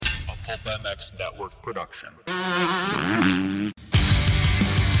Pulp MX Network production.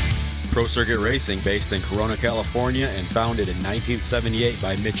 Pro Circuit Racing, based in Corona, California, and founded in 1978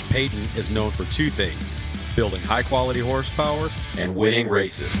 by Mitch Payton, is known for two things: building high-quality horsepower and winning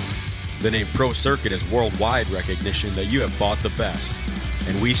races. The name Pro Circuit is worldwide recognition that you have bought the best,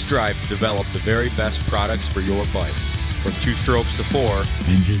 and we strive to develop the very best products for your bike. From 2 strokes to 4,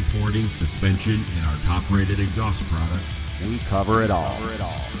 engine porting, suspension, and our top-rated exhaust products, we cover it all.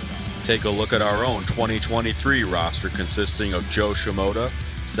 Take a look at our own 2023 roster consisting of Joe Shimoda,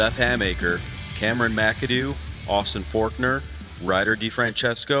 Seth Hamaker, Cameron McAdoo, Austin Faulkner, Ryder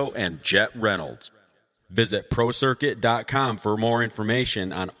DeFrancesco, and Jet Reynolds. Visit ProCircuit.com for more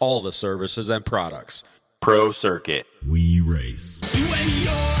information on all the services and products. Pro Circuit. We race. When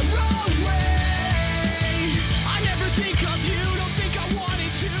you're away, I never think of you, don't think I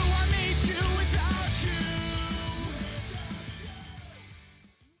wanted to, I may do without you.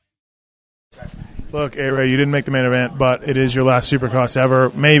 Look, A-Ray, you didn't make the main event, but it is your last Supercross ever.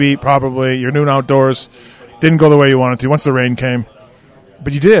 Maybe, probably. You're new in outdoors. Didn't go the way you wanted to once the rain came.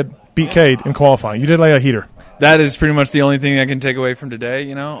 But you did beat Cade in qualifying. You did lay a heater. That is pretty much the only thing I can take away from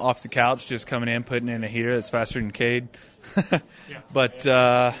today, off the couch, just coming in, putting in a heater that's faster than Cade. But,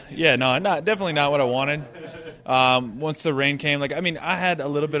 definitely not what I wanted. Once the rain came, I had a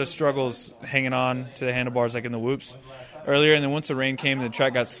little bit of struggles hanging on to the handlebars, in the whoops earlier, and then once the rain came, the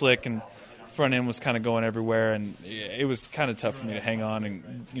track got slick, and front end was kind of going everywhere, and it was kind of tough for me to hang on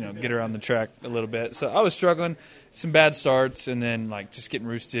and, get around the track a little bit. So I was struggling, some bad starts, and then, just getting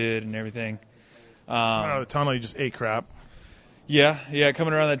roosted and everything. Coming out of the tunnel, you just ate crap. Yeah,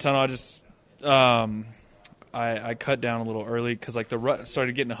 coming around that tunnel, I just I cut down a little early because the rut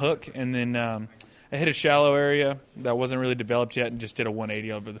started getting a hook, and then I hit a shallow area that wasn't really developed yet, and just did a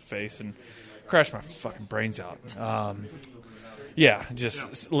 180 over the face and crashed my fucking brains out.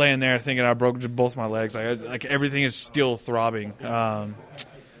 Just laying there thinking I broke both my legs. Everything is still throbbing, and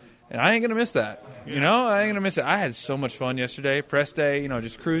I ain't gonna miss that. I ain't gonna miss it. I had so much fun yesterday, press day.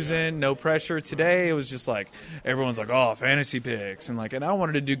 Just cruising, no pressure. Today it was just everyone's oh, fantasy picks, and I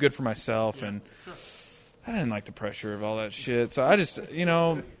wanted to do good for myself, and I didn't like the pressure of all that shit. So I just,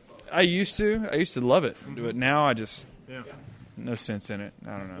 I used to love it, but now I just no sense in it.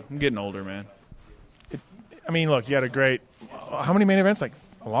 I don't know. I'm getting older, man. Look, you had a great. How many main events? A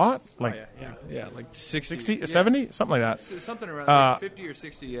lot? 60, 70? Something like that. Something around 50 or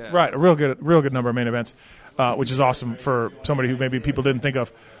 60, yeah. Right, a real good number of main events, which is awesome for somebody who maybe people didn't think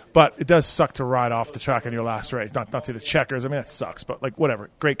of. But it does suck to ride off the track in your last race. Not to say the checkers. That sucks, but whatever.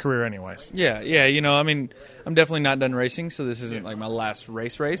 Great career anyways. Yeah. I'm definitely not done racing, so this isn't my last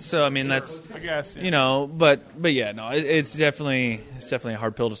race. So that's, I guess, but yeah, no, it's definitely a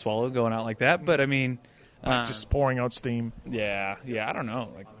hard pill to swallow going out like that. But just pouring out steam. Yeah. I don't know.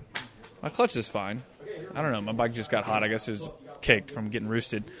 My clutch is fine. I don't know. My bike just got hot. I guess it was caked from getting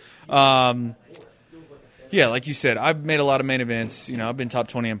roosted. Like you said, I've made a lot of main events. I've been top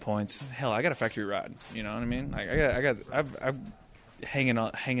 20 in points. Hell, I got a factory ride. You know what I mean? I've hanging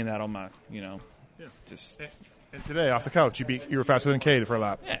that on my, just. And today off the couch, you were faster than Cade for a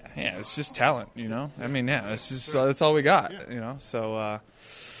lap. Yeah. It's just talent. It's just that's all we got. So.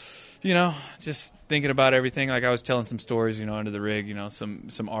 Just thinking about everything. I was telling some stories, under the rig,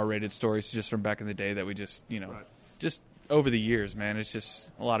 some R-rated stories just from back in the day that we just, just over the years, man. It's just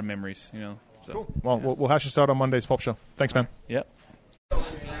a lot of memories, So, cool. Well, we'll hash this out on Monday's Pulp Show. Thanks, man. Yep. All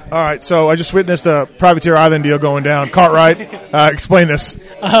right, so I just witnessed a Privateer Island deal going down. Cartwright, explain this.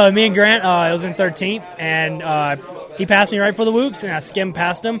 Me and Grant, I was in 13th, and he passed me right for the whoops, and I skimmed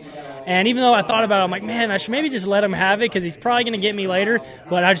past him. And even though I thought about it, I'm like, man, I should maybe just let him have it because he's probably going to get me later.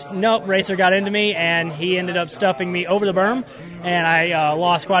 But nope, Racer got into me, and he ended up stuffing me over the berm, and I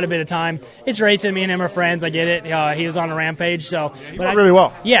lost quite a bit of time. It's racing. Me and him are friends. I get it. He was on a rampage. So, he went really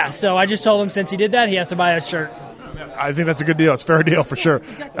well. Yeah, so I just told him since he did that, he has to buy a shirt. I think that's a good deal. It's a fair deal for sure.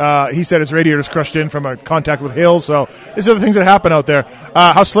 He said his radiator's crushed in from a contact with hills. So these are the things that happen out there.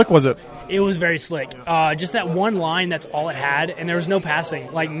 How slick was it? It was very slick. Just that one line, that's all it had, and there was no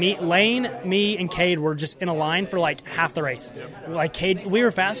passing. Lane, me, and Cade were just in a line for half the race. Cade, we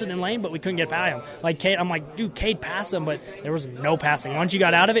were faster than Lane, but we couldn't get by him. Cade, I'm like, dude, Cade passed him, but there was no passing. Once you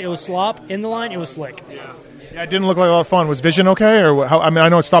got out of it, it was slop. In the line, it was slick. Yeah, it didn't look like a lot of fun. Was vision okay? Or how, I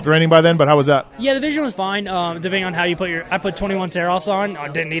know it stopped raining by then, but how was that? Yeah, the vision was fine, depending on how you put I put 21 tear-offs on. I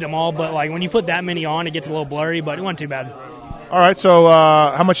didn't need them all, but when you put that many on, it gets a little blurry, but it wasn't too bad. All right, so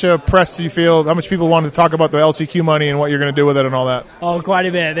how much press do you feel, how much people want to talk about the LCQ money and what you're going to do with it and all that? Oh, quite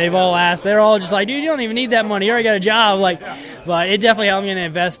a bit. They've all asked. They're all just like, dude, you don't even need that money. You already got a job. But it definitely, I'm going to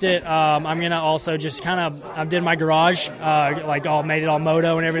invest it. I'm going to also just I did my garage, made it all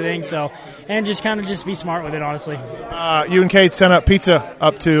moto and everything. So, and just kind of just be smart with it, honestly. You and Kate sent up pizza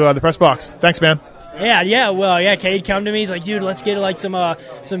up to the press box. Thanks, man. Yeah. Cade come to me. He's like, dude, let's get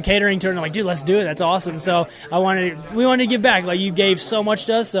some catering to it. I'm like, dude, let's do it. That's awesome. So we wanted to give back. Like, you gave so much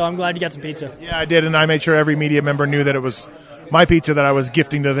to us, so I'm glad you got some pizza. Yeah, I did, and I made sure every media member knew that it was my pizza that I was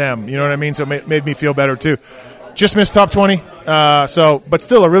gifting to them. You know what I mean? So it made me feel better too. Just missed top 20, but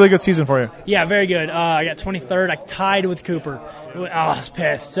still a really good season for you. Yeah, very good. I got 23rd. I tied with Cooper. I was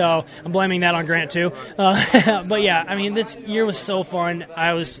pissed, so I'm blaming that on Grant too. But yeah, I mean, this year was so fun.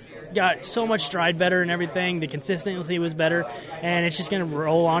 Got so much stride better and everything. The consistency was better, and it's just going to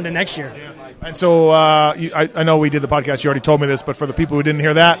roll on to next year. And so I know we did the podcast. You already told me this, but for the people who didn't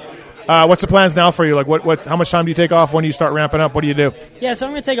hear that, what's the plans now for you? Like, how much time do you take off? When do you start ramping up? What do you do? Yeah, so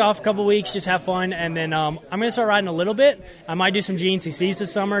I'm going to take off a couple weeks, just have fun, and then I'm going to start riding a little bit. I might do some GNCCs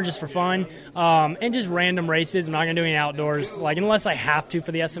this summer just for fun, and just random races. I'm not going to do any outdoors, unless I have to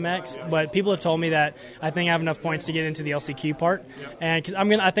for the SMX. But people have told me that I think I have enough points to get into the LCQ part, and cause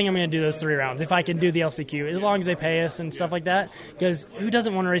I think I'm going to do those 3 rounds if I can do the LCQ, as long as they pay us and stuff like that. Because who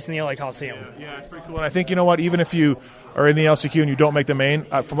doesn't want to race in the LA Coliseum? Yeah, it's pretty cool. And I think, you know what, even if you are in the LCQ and you don't make the main,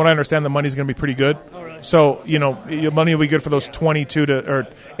 from what I understand, the money's going to be pretty good. Oh, really? So, your money will be good for those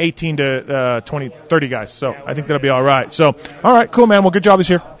 18 to 20, 30 guys. So I think that'll be all right. So, all right, cool, man. Well, good job this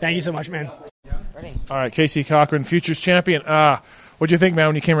year. Thank you so much, man. All right, Casey Cochran, Futures Champion. What'd you think, man,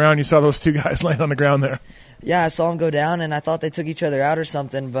 when you came around and you saw those 2 guys laying on the ground there? Yeah, I saw them go down, and I thought they took each other out or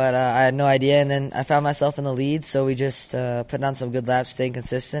something, but I had no idea. And then I found myself in the lead, so we just put on some good laps, staying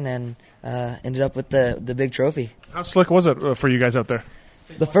consistent, and ended up with the big trophy. How slick was it for you guys out there?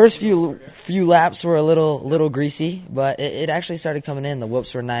 The first few laps were a little greasy, but it actually started coming in. The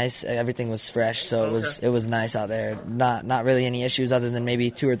whoops were nice. Everything was fresh, so it was nice out there. Not really any issues other than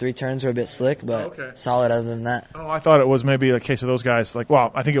maybe 2 or 3 turns were a bit slick, but solid other than that. Oh, I thought it was maybe a case of those guys. I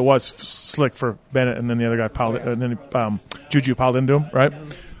think it was slick for Bennett, and then the other guy piled it, and then Juju piled into him, right?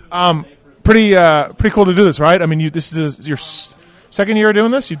 Pretty cool to do this, right? I mean, this is your second year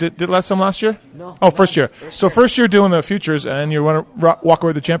doing this? You did last year? No. Oh, first year. So first year doing the Futures, and you want to walk away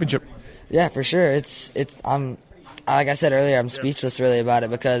with the championship. Yeah, for sure. I'm like I said earlier, I'm speechless really about it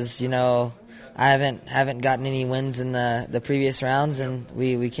because I haven't gotten any wins in the previous rounds, and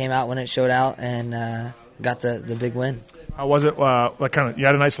we came out when it showed out and got the big win. How was it? You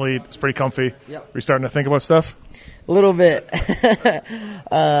had a nice lead. It's pretty comfy. Yep. Were you starting to think about stuff? A little bit.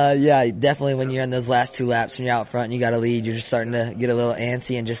 Yeah, definitely when you're in those last 2 laps and you're out front and you got a lead, you're just starting to get a little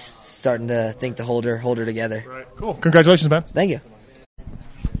antsy and just starting to think to hold her together. Right. Cool. Congratulations, man. Thank you.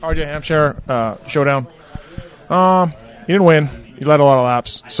 RJ Hampshire Showdown. You didn't win. You led a lot of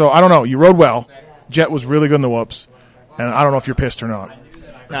laps. So, I don't know. You rode well. Jet was really good in the whoops. And I don't know if you're pissed or not.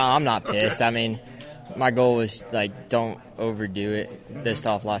 No, I'm not pissed. Okay. I mean, my goal was, don't overdo it. Pissed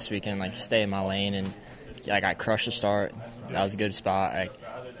off last weekend, stay in my lane, and I crushed the start. That was a good spot.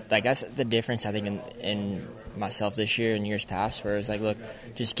 That's the difference, I think, in myself this year and years past, where it's look,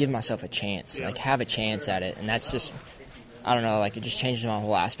 just give myself a chance. Have a chance at it. And that's just, I don't know, it just changes my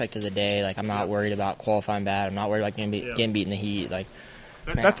whole aspect of the day. I'm not worried about qualifying bad. I'm not worried about getting beat in the heat.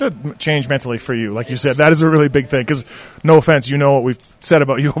 That's a change mentally for you. Like you said, that is a really big thing. Because, no offense, you know what we've said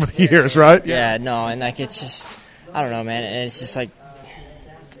about you over the years, right? Yeah, no, and it's just, I don't know, man. And it's just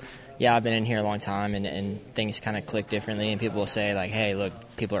yeah, I've been in here a long time, and things kind of click differently, and people will say, hey,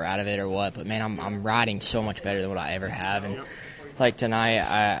 look, people are out of it or what, but, man, I'm riding so much better than what I ever have, and, tonight,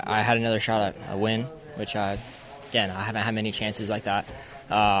 I had another shot at a win, which I haven't had many chances like that.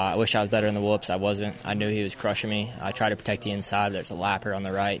 I wish I was better in the whoops. I wasn't. I knew he was crushing me. I tried to protect the inside. There's a lapper on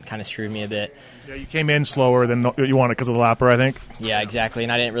the right. Kind of screwed me a bit. Yeah, you came in slower than you wanted because of the lapper, I think. Yeah, exactly,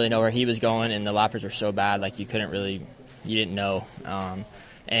 and I didn't really know where he was going, and the lappers were so bad, you didn't know.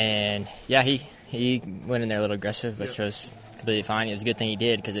 And, yeah, he went in there a little aggressive, which was completely fine. It was a good thing he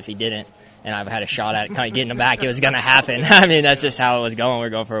did, because if he didn't, and I've had a shot at kind of getting him back, it was going to happen. I mean, that's just how it was going. We were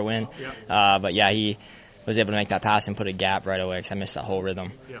going for a win. But, yeah, he was able to make that pass and put a gap right away because I missed that whole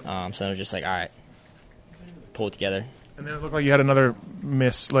rhythm. So it was just all right, pull it together. And then it looked like you had another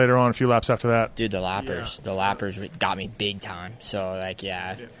miss later on, a few laps after that. Dude, the lappers got me big time. So,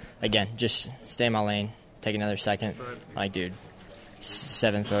 again, just stay in my lane, take another second. Dude,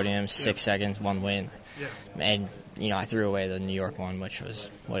 7th podium, 6 seconds, 1 win. And, I threw away the New York one, which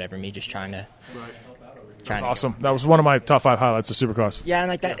was whatever, me just trying to. Awesome. That was one of my top 5 highlights of Supercross. Yeah,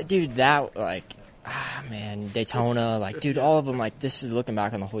 and that, dude, that, Man, Daytona, like, dude, all of them, like, this is looking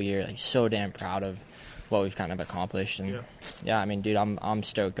back on the whole year, like, so damn proud of what we've kind of accomplished. And yeah, I mean, dude, I'm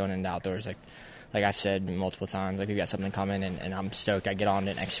stoked going into outdoors. Like I've said multiple times, like, we've got something coming, and I'm stoked. I get on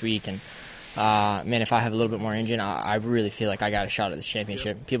it next week, and man, if I have a little bit more engine, I really feel like I got a shot at this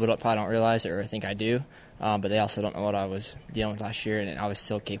championship. People probably don't realize it, or think I do, but they also don't know what I was dealing with last year, and I was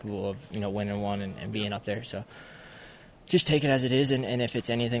still capable of, you know, winning one and being up there. So just take it as it is, and if it's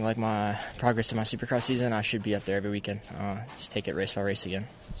anything like my progress in my Supercross season, I should be up there every weekend. Just take it race by race again.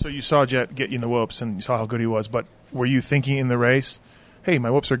 So you saw Jet get you in the whoops, and you saw how good he was, but were you thinking in the race, hey, my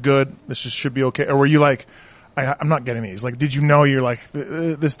whoops are good, this just should be okay? Or were you like, I'm not getting these? Like, did you know you're like,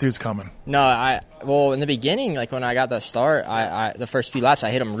 this dude's coming? No, well, in the beginning, like when I got the start, the first few laps,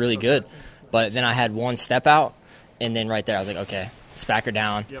 I hit him really good. But then I had one step out, and then right there, I was like, okay, let's back her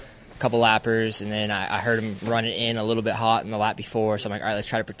down. Yep. Couple lappers, and then I heard him run it in a little bit hot in the lap before, so I'm like, all right, let's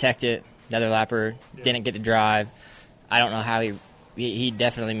try to protect it. Another lapper, didn't get to drive. I don't know how he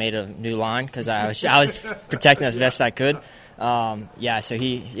definitely made a new line, because I was protecting as best I could. So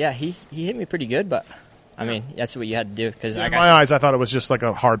he hit me pretty good, but I mean, that's what you had to do. Because in my eyes, I thought it was just like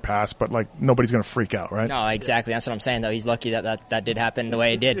a hard pass, but like nobody's going to freak out, right? No, exactly. That's what I'm saying, though. He's lucky that did happen the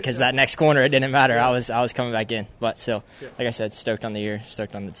way it did, because that next corner, it didn't matter. I was coming back in. But still, like I said, stoked on the year,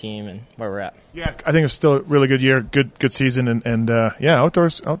 stoked on the team, and where we're at. Yeah, I think it's still a really good year, good season, and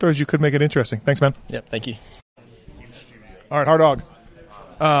outdoors you could make it interesting. Thanks, man. Yep, thank you. All right, Hard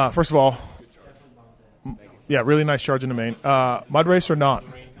Dog. First of all, yeah, really nice charge in the main. Mud race or not?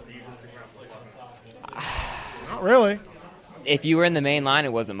 Not really. If you were in the main line,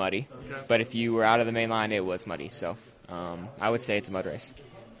 it wasn't muddy. Okay. But if you were out of the main line, it was muddy. So I would say it's a mud race.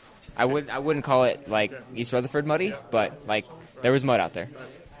 I wouldn't call it like East Rutherford muddy, but like there was mud out there.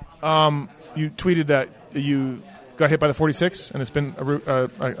 You tweeted that you got hit by the 46, and it's been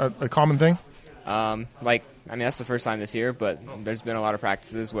a common thing. That's the first time this year, but there's been a lot of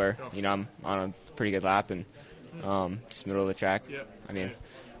practices where, you know, I'm on a pretty good lap and just middle of the track. Yeah. I mean,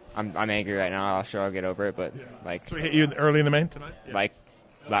 I'm angry right now. I'll get over it, but like. So he hit you early in the main tonight? Yeah. Like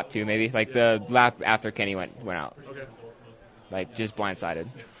lap 2 maybe, like the lap after Kenny went out. Okay. Like just blindsided,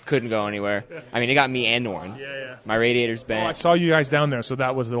 couldn't go anywhere. I mean, it got me and Norrin. Yeah. My radiator's bent. Oh, I saw you guys down there, so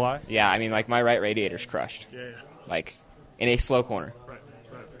that was the why. Yeah, I mean, like my right radiator's crushed. Yeah. Like in a slow corner. Right.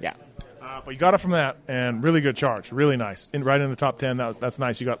 Yeah. But you got it from that, and really good charge, really nice, right in the top 10. That's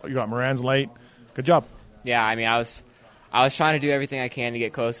nice. You got Moran's late. Good job. Yeah, I mean, I was trying to do everything I can to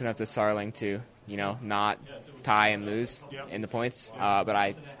get close enough to Starling to, you know, not tie and lose in the points. But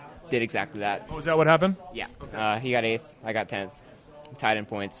I did exactly that. Oh, is that what happened? Yeah. Okay. He got 8th. I got 10th. Tied in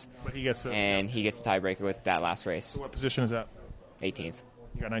points. But he gets a tiebreaker with that last race. So what position is that? 18th.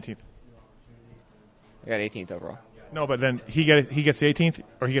 You got 19th. I got 18th overall. No, but then he gets the 18th,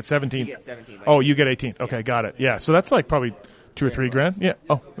 or he gets 17th? He gets 17th. Like, oh, you get 18th. Okay, got it. Yeah, so that's like probably $2 or $3 grand. Yeah.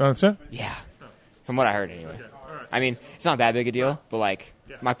 Oh, that's it? Yeah. From what I heard, anyway. Okay. Right. I mean, it's not that big a deal, but like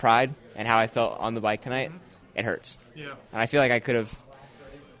my pride and how I felt on the bike tonight, it hurts. Yeah. And I feel like I could have,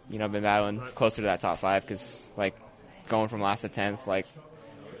 you know, been battling closer to that top 5 because like going from last to 10th, like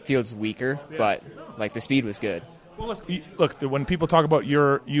field's weaker, but like the speed was good. Well, look, when people talk about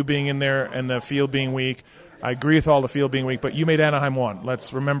you being in there and the field being weak, I agree with all the field being weak, but you made Anaheim 1.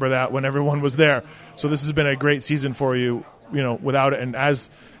 Let's remember that when everyone was there. So this has been a great season for you, you know, without it. And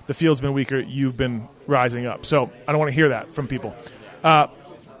as the field's been weaker, you've been rising up. So I don't want to hear that from people.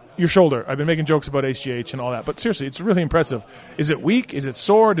 Your shoulder, I've been making jokes about HGH and all that, but seriously, it's really impressive. Is it weak? Is it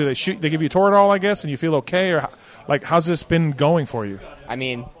sore? Do they give you Toradol, I guess, and you feel okay? Or like, how's this been going for you? I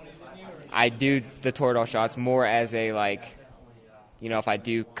mean, I do the Toradol shots more as a, like, you know, if I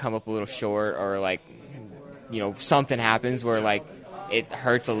do come up a little short or like, you know, something happens where like it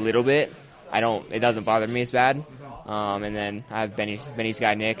hurts a little bit, it doesn't bother me as bad. And then I have Benny's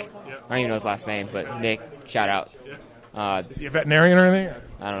guy, Nick. I don't even know his last name, but Nick, shout out. Is he a veterinarian or anything?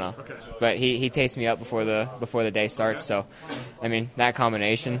 I don't know. Okay. But he tapes me up before the day starts. So, I mean, that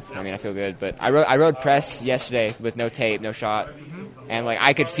combination, I mean, I feel good. But I rode press yesterday with no tape, no shot. And, like,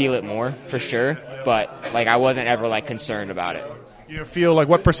 I could feel it more for sure. But, like, I wasn't ever, like, concerned about it. You feel like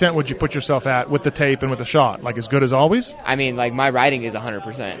what % would you put yourself at with the tape and with the shot? Like as good as always? I mean, like my riding is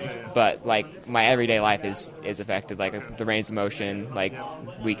 100%, but like my everyday life is affected, like the range of motion, like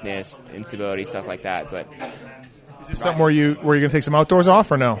weakness, instability, stuff like that. But is this something where you're gonna take some outdoors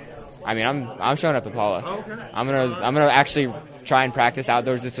off or no? I mean, I'm showing up at Paula. Okay. I'm gonna actually try and practice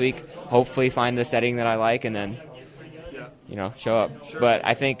outdoors this week. Hopefully, find the setting that I like, and then you know show up. Sure. But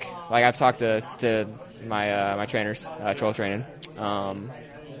I think like I've talked to my trainers, trail training. And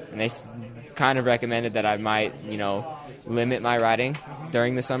they kind of recommended that I might, you know, limit my riding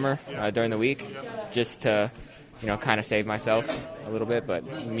during the summer, during the week. just to, kind of save myself a little bit. But,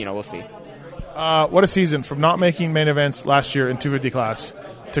 we'll see. What a season, from not making main events last year in 250 class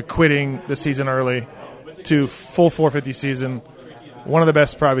to quitting the season early to full 450 season. One of the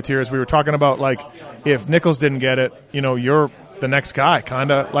best privateers. We were talking about, like, if Nichols didn't get it, you're the next guy,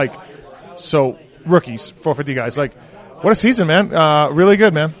 kind of like. So rookies, 450 guys, like, what a season, man. Really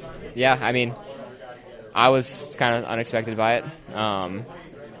good, man. Yeah, I mean, I was kind of unexpected by it.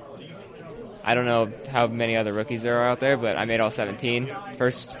 I don't know how many other rookies there are out there, but I made all 17.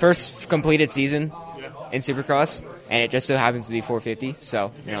 First completed season in Supercross, and it just so happens to be 450.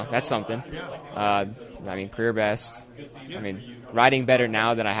 So, that's something. Career best. Riding better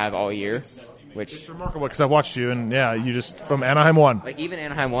now than I have all year, which it's remarkable because I watched you, and you just from Anaheim 1. Like even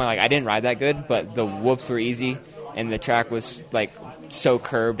Anaheim 1, like I didn't ride that good, but the whoops were easy, and the track was like so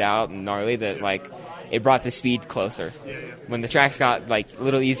curved out and gnarly that like it brought the speed closer. When the tracks got like a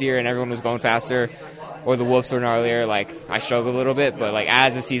little easier and everyone was going faster, or the whoops were gnarlier, like I struggled a little bit. But like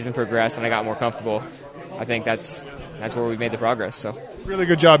as the season progressed and I got more comfortable, I think that's where we made the progress. So really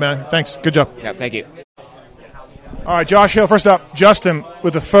good job, man. Thanks. Good job. Yeah, thank you. All right, Josh Hill, first up. Justin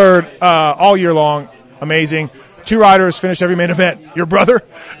with the third all year long. Amazing. 2 riders finished every main event. Your brother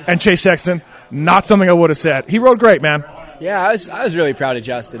and Chase Sexton. Not something I would have said. He rode great, man. Yeah, I was really proud of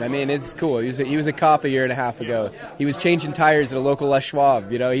Justin. I mean, it's cool. He was a cop a year and a half ago. He was changing tires at a local Les Schwab.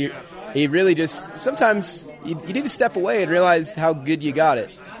 He really just, sometimes you need to step away and realize how good you got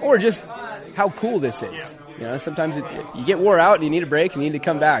it, or just how cool this is. Sometimes you get wore out and you need a break and you need to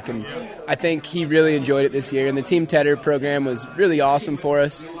come back. And I think he really enjoyed it this year. And the Team Tedder program was really awesome for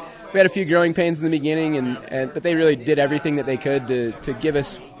us. We had a few growing pains in the beginning, but they really did everything that they could to give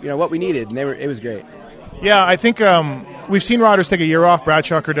us what we needed. And it was great. Yeah, I think we've seen riders take a year off.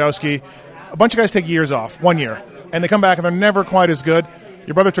 Bradshaw, Kordowski, a bunch of guys take years off, 1 year, and they come back and they're never quite as good.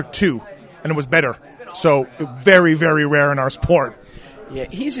 Your brother took 2, and it was better. So very, very rare in our sport. Yeah,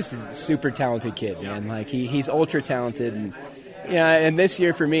 he's just a super talented kid, man. Like he's ultra talented, and and this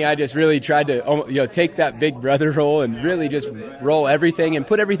year for me, I just really tried to take that big brother role and really just roll everything and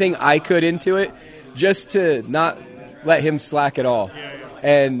put everything I could into it, just to not let him slack at all.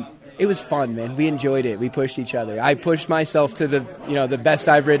 And it was fun, man. We enjoyed it. We pushed each other. I pushed myself to the best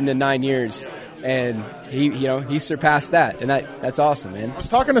I've ridden in 9 years. And he surpassed that, and that's awesome, man. I was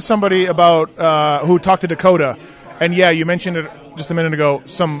talking to somebody about who talked to Dakota, and you mentioned it just a minute ago.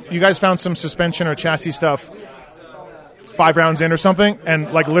 You guys found some suspension or chassis stuff 5 rounds in or something,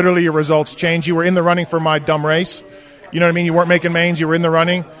 and like literally your results changed. You were in the running for my dumb race. You know what I mean? You weren't making mains. You were in the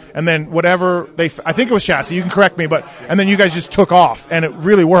running, and then whatever I think it was chassis. You can correct me, and then you guys just took off, and it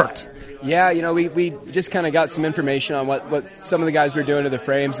really worked. Yeah, we just kind of got some information on what some of the guys were doing to the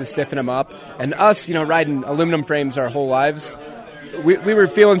frames to stiffen them up. And us, riding aluminum frames our whole lives, we were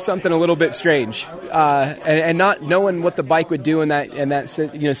feeling something a little bit strange, and not knowing what the bike would do in that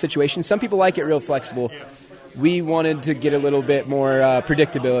situation. Some people like it real flexible. We wanted to get a little bit more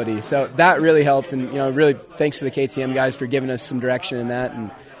predictability, so that really helped. And really thanks to the KTM guys for giving us some direction in that.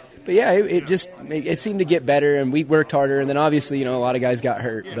 But yeah, it seemed to get better, and we worked harder. And then obviously, a lot of guys got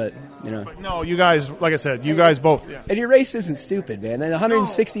hurt, but. No, you guys, like I said, you guys both. Yeah. And your race isn't stupid, man. And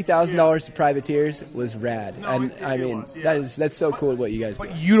 $160,000 to privateers was rad. That's so cool what you guys do.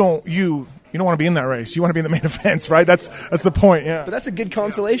 But you don't want to be in that race. You want to be in the main events, right? That's the point. Yeah. But that's a good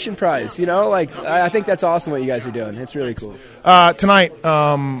consolation prize. I think that's awesome what you guys are doing. It's really cool. Tonight,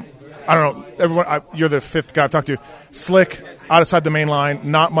 I don't know. Everyone, you're the 5th guy I've talked to. Slick outside the main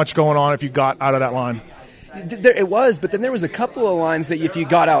line. Not much going on if you got out of that line. It was, but then there was a couple of lines that if you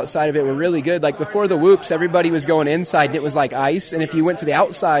got outside of it were really good. Like before the whoops, everybody was going inside and it was like ice, and if you went to the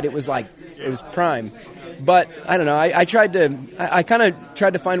outside, it was prime. But I don't know. I kind of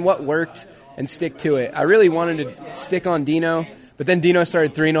tried to find what worked and stick to it. I really wanted to stick on Dino, but then Dino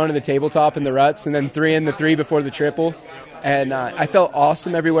started 3-ing onto the tabletop in the ruts, and then 3-ing the 3 before the triple, and I felt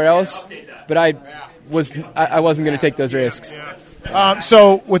awesome everywhere else, but I wasn't going to take those risks.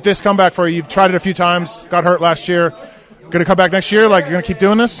 So with this comeback for you, you've tried it a few times, got hurt last year. Going to come back next year? Like, you're going to keep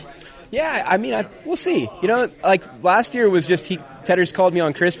doing this? Yeah, we'll see. Like last year was just Tedders called me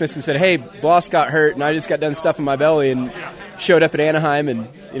on Christmas and said, hey, Bloss got hurt, and I just got done stuffing my belly and showed up at Anaheim, and,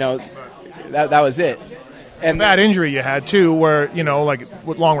 that was it. And bad injury you had, too, where,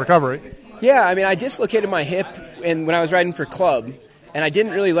 with long recovery. Yeah, I dislocated my hip when I was riding for Club, and I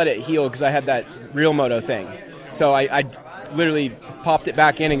didn't really let it heal because I had that Real Moto thing. So I literally popped it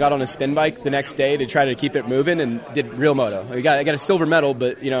back in and got on a spin bike the next day to try to keep it moving and did Real Moto. I got a silver medal,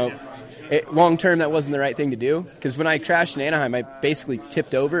 but, long term that wasn't the right thing to do, because when I crashed in Anaheim, I basically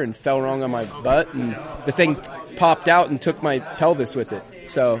tipped over and fell wrong on my butt, and the thing popped out and took my pelvis with it.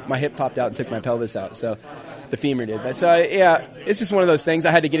 so my hip popped out and took my pelvis out. So the femur did. But so yeah, it's just one of those things.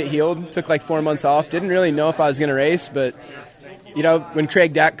 I had to get it healed. Took like 4 months off. Didn't really know if I was going to race, but when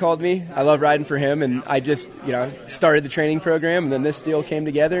Craig Dack called me, I love riding for him, and I just started the training program, and then this deal came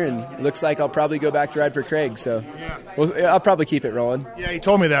together, and it looks like I'll probably go back to ride for Craig. So I'll probably keep it rolling. Yeah, he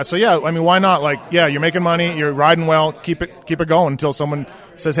told me that. So yeah, I mean, why not? Like, yeah, you're making money, you're riding well, keep it going until someone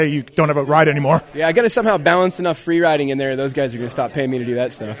says, hey, you don't have a ride anymore. Yeah, I got to somehow balance enough free riding in there. Those guys are going to stop paying me to do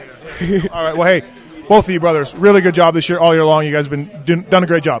that stuff. All right, well, hey, both of you brothers, really good job this year, all year long. You guys have done a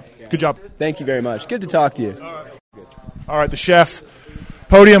great job. Good job. Thank you very much. Good to talk to you. All right, the chef.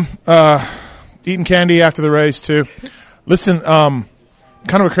 Podium, eating candy after the race, too. Listen, kind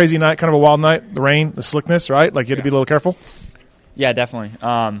of a crazy night, kind of a wild night. The rain, the slickness, right? Like, you had to be a little careful? Yeah, definitely.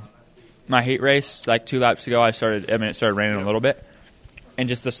 My heat race, like 2 laps ago, it started raining a little bit. And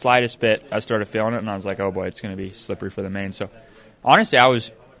just the slightest bit, I started feeling it, and I was like, oh, boy, it's going to be slippery for the main. So, honestly,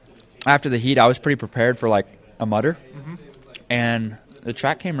 after the heat, I was pretty prepared for, like, a mutter. Mm-hmm. And the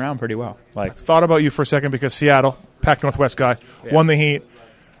track came around pretty well. Like, I thought about you for a second because Seattle, Pac Northwest guy, won the heat.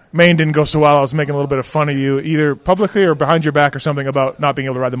 Maine didn't go so well. I was making a little bit of fun of you, either publicly or behind your back or something, about not being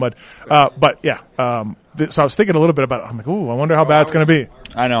able to ride the mud. But, yeah, so I was thinking a little bit about it. I'm like, ooh, I wonder how bad it's going to be.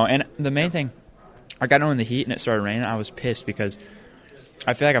 I know. And the main thing, I got on in the heat and it started raining. I was pissed because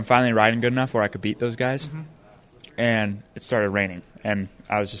I feel like I'm finally riding good enough where I could beat those guys. Mm-hmm. And it started raining. And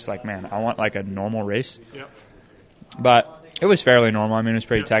I was just like, man, I want like a normal race. Yep. But it was fairly normal. I mean, it was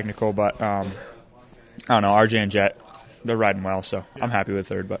pretty technical. But, I don't know, RJ and Jet, they're riding well, so I'm happy with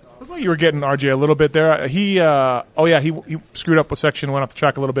third. But I thought you were getting RJ a little bit there. He screwed up with section, went off the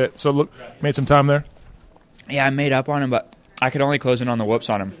track a little bit. So made some time there. Yeah, I made up on him, but I could only close in on the whoops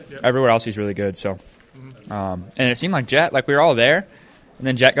on him. Yep. Everywhere else, he's really good. So, and it seemed like Jet, like we were all there, and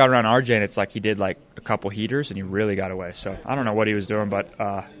then Jet got around RJ, and it's like he did like a couple heaters, and he really got away. So I don't know what he was doing, but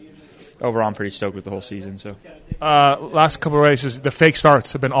overall, I'm pretty stoked with the whole season. So. Last couple of races, the fake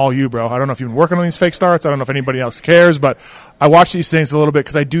starts have been all you, bro. I don't know if you've been working on these fake starts. I don't know if anybody else cares, but I watch these things a little bit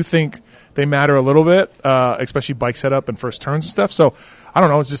because I do think they matter a little bit, especially bike setup and first turns and stuff. So I don't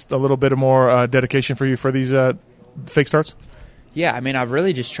know. It's just a little bit of more dedication for you for these fake starts. Yeah, I mean, I've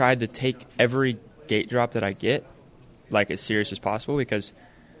really just tried to take every gate drop that I get like as serious as possible because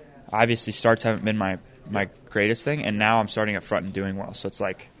obviously starts haven't been my greatest thing, and now I'm starting up front and doing well. So it's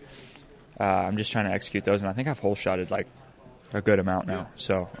like. I'm just trying to execute those, and I think I've hole shotted like a good amount now.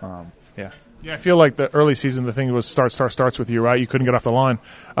 So, yeah. Yeah, I feel like the early season, the thing was starts with you, right? You couldn't get off the line.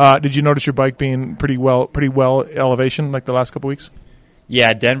 Did you notice your bike being pretty well elevation like the last couple weeks?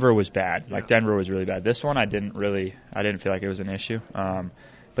 Yeah, Denver was bad. Like Denver was really bad. This one, I didn't feel like it was an issue.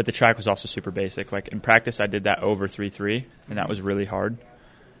 But the track was also super basic. Like in practice, I did that over 3.3, and that was really hard.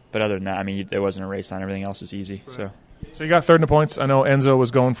 But other than that, I mean, it wasn't a race line. Everything else is easy. Right. So you got third in the points. I know Enzo was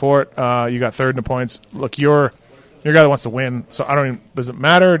going for it. You got third in the points. Look, you're a guy that wants to win. So does it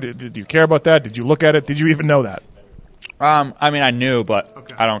matter? Did you care about that? Did you look at it? Did you even know that? I mean, I knew, but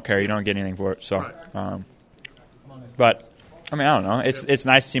okay. I don't care. You don't get anything for it. So, right. But I mean, I don't know. It's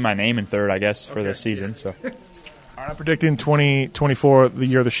nice to see my name in third, I guess, for this season. So, all right, I'm predicting 2024, the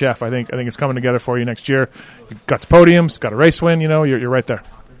year of the chef. I think it's coming together for you next year. You've got podiums, got a race win. You're right there.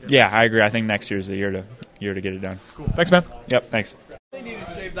 Yeah, I agree. I think next year's the year to get it done. Cool. Thanks, man. Yep, thanks. They need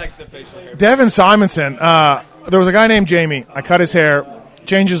to shave like the facial hair. Devin Simonson. There was a guy named Jamie. I cut his hair,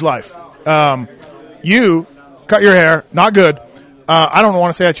 changed his life. You cut your hair, not good. I don't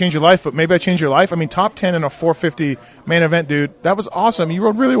want to say I changed your life, but maybe I changed your life. I mean, top 10 in a 450 main event, dude. That was awesome. You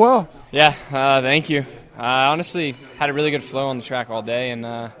rode really well. Yeah, thank you. I honestly had a really good flow on the track all day and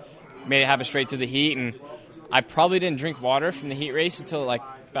made it happen straight to the heat. And I probably didn't drink water from the heat race until like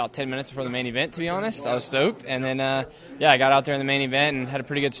about 10 minutes before the main event, to be honest. I was stoked. And then, I got out there in the main event and had a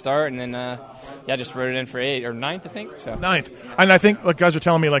pretty good start. And then, just rode it in for 8th or 9th, I think. So 9th. And I think, like, guys are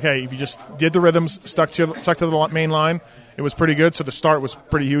telling me, like, hey, if you just did the rhythms, stuck to the main line, it was pretty good. So the start was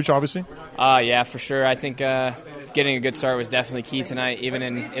pretty huge, obviously. Yeah, for sure. I think getting a good start was definitely key tonight. Even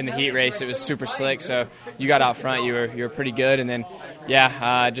in the heat race, it was super slick. So you got out front, you were pretty good. And then,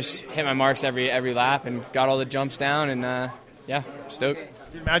 just hit my marks every lap and got all the jumps down. And, stoked.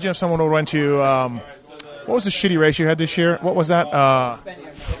 Imagine if someone would went to what was the shitty race you had this year? What was that?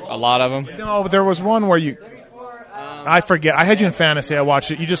 A lot of them. No, but there was one where I forget. I had you in fantasy. I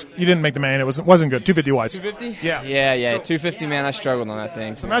watched it. You didn't make the main. It wasn't good. 250 wise. 250? Yeah. Yeah. 250, man. I struggled on that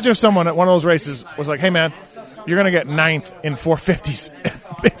thing. So imagine if someone at one of those races was like, "Hey, man, you're gonna get 9th in 450s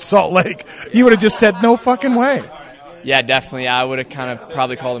in Salt Lake." You would have just said, "No fucking way." Yeah, definitely. I would have kind of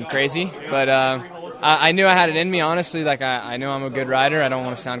probably called him crazy, but. I knew I had it in me, honestly. Like, I know I'm a good rider. I don't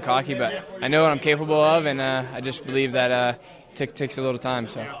want to sound cocky, but I know what I'm capable of, and I just believe that takes a little time.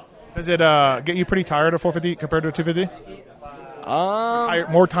 So Does it get you pretty tired at 450 compared to a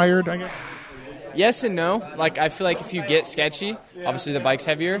 250? More tired, I guess. Yes and no. Like, I feel like if you get sketchy, obviously the bike's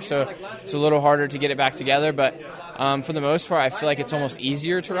heavier, so it's a little harder to get it back together. But for the most part, I feel like it's almost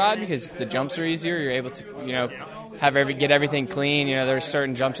easier to ride because the jumps are easier. You're able to, get everything clean. There's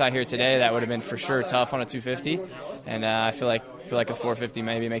certain jumps out here today that would have been for sure tough on a 250, and I feel like a 450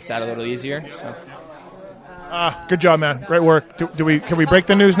 maybe makes that a little easier. So. Good job, man. Great work. Can we break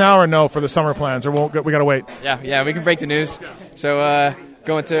the news now or no for the summer plans, or we got to wait? Yeah, we can break the news. So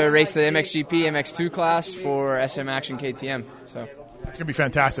going to race the MXGP MX2 class for SM Action KTM. So it's gonna be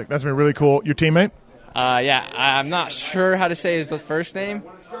fantastic. That's gonna be really cool. Your teammate? I'm not sure how to say his first name.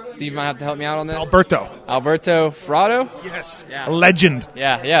 Steve might have to help me out on this. Alberto Frado? Yes. Yeah. A legend.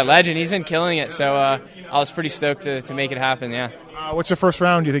 Yeah, legend. He's been killing it. So I was pretty stoked to make it happen. Yeah. What's your first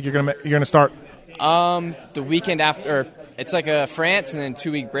round? Do you think you're gonna start? The weekend after, it's like a France and then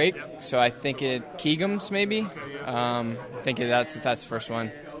 2-week break. So I think Keegam's maybe. I think that's the first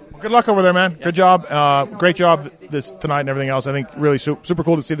one. Well, good luck over there, man. Yeah. Good job. Great job this tonight and everything else. I think really super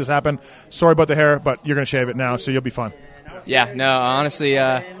cool to see this happen. Sorry about the hair, but you're gonna shave it now, so you'll be fine. Yeah. No. Honestly,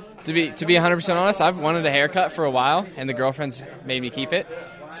 to be 100% honest, I've wanted a haircut for a while, and the girlfriend's made me keep it.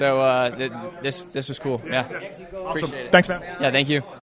 So this was cool. Yeah. Awesome. Thanks, man. Yeah. Thank you.